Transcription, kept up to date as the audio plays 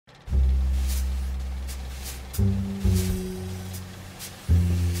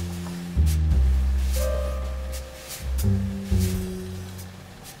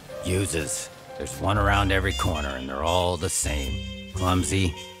Users. There's one around every corner, and they're all the same.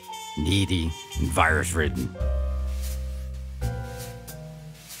 Clumsy, needy, and virus-ridden.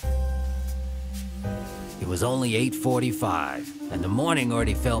 It was only 8:45, and the morning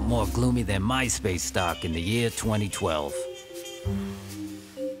already felt more gloomy than MySpace stock in the year 2012.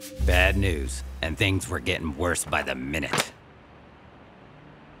 Bad news, and things were getting worse by the minute.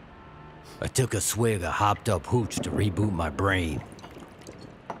 I took a swig of hopped-up hooch to reboot my brain.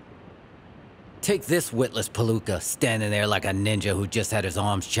 Take this witless palooka standing there like a ninja who just had his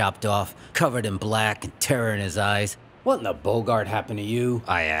arms chopped off, covered in black and terror in his eyes. What in the Bogart happened to you?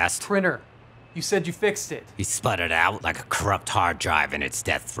 I asked. Printer. You said you fixed it. He sputtered out like a corrupt hard drive in its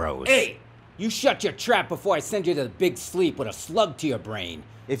death throes. Hey! You shut your trap before I send you to the big sleep with a slug to your brain.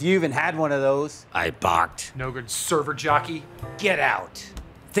 If you even had one of those. I barked. No good server jockey. Get out.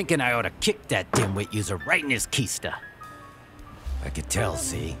 Thinking I ought to kick that dimwit user right in his keister. I could tell,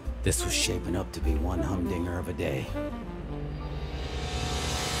 see? This was shaping up to be one humdinger of a day.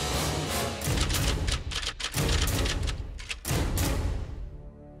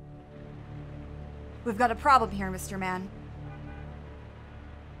 We've got a problem here, Mr. Man.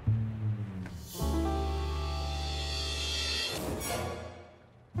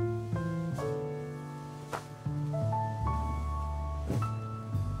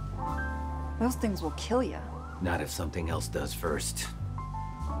 Those things will kill you. Not if something else does first.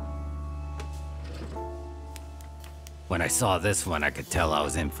 When I saw this one, I could tell I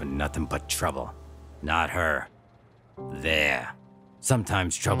was in for nothing but trouble. Not her. There.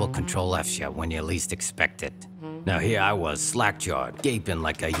 Sometimes trouble control F's you when you least expect it. Now here I was, slack-jawed, gaping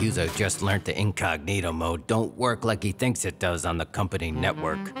like a user who just learned the incognito mode don't work like he thinks it does on the company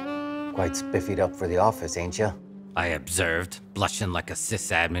network. Quite spiffied up for the office, ain't ya? I observed, blushing like a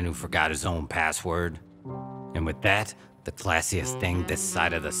sysadmin who forgot his own password. And with that, the classiest thing this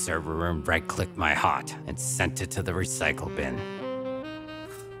side of the server room right-clicked my heart and sent it to the recycle bin.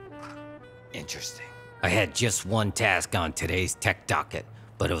 Interesting. I had just one task on today's tech docket,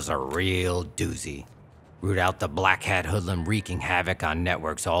 but it was a real doozy. Root out the black hat hoodlum wreaking havoc on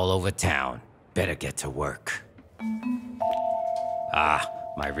networks all over town. Better get to work.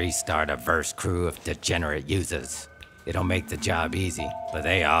 My restart-averse crew of degenerate users. It'll make the job easy, but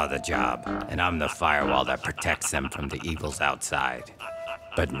they are the job, and I'm the firewall that protects them from the evils outside.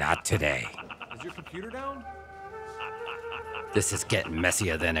 But not today. Is your computer down? This is getting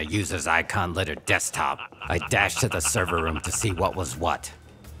messier than a user's icon-littered desktop. I dashed to the server room to see what was what.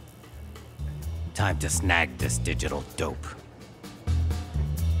 Time to snag this digital dope.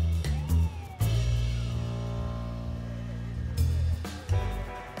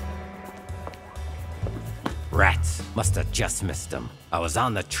 Rats. Must have just missed them. I was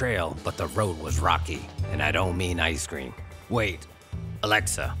on the trail, but the road was rocky, and I don't mean ice cream. Wait,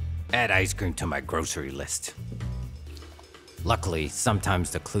 Alexa, add ice cream to my grocery list. Luckily,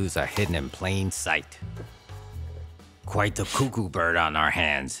 sometimes the clues are hidden in plain sight. Quite the cuckoo bird on our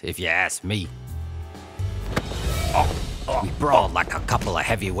hands, if you ask me. We brawled like a couple of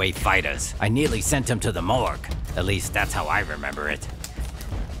heavyweight fighters. I nearly sent him to the morgue. At least that's how I remember it.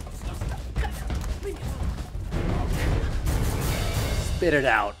 Spit it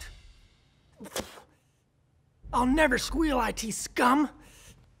out. I'll never squeal, IT scum.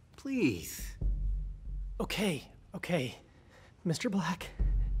 Please. Okay. Mr. Black,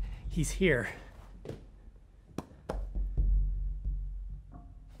 he's here.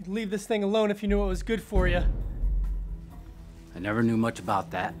 You'd leave this thing alone if you knew it was good for you. I never knew much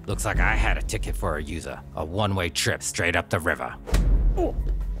about that. Looks like I had a ticket for a user. A one-way trip straight up the river. Oh.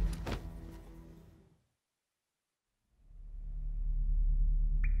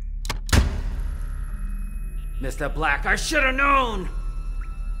 Mr. Black, I should have known!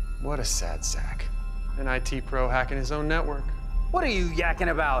 What a sad sack. An IT pro hacking his own network. What are you yakking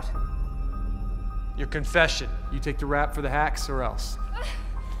about? Your confession. You take the rap for the hacks or else.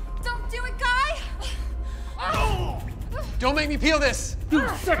 Don't do it, Guy! Don't make me peel this! You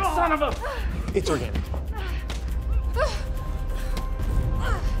sick son of a... It's organic.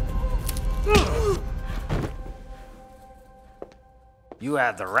 You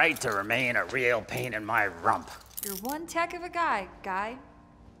have the right to remain a real pain in my rump. You're one tech of a guy, Guy.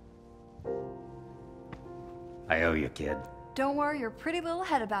 I owe you, kid. Don't worry your pretty little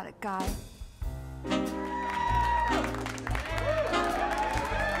head about it, Guy.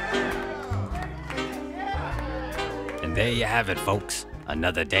 And there you have it, folks.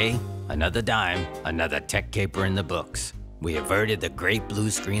 Another day, another dime, another tech caper in the books. We averted the great blue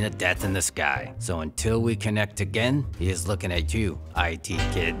screen of death in the sky. So until we connect again, he is looking at you, IT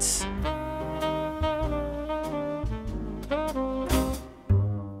kids.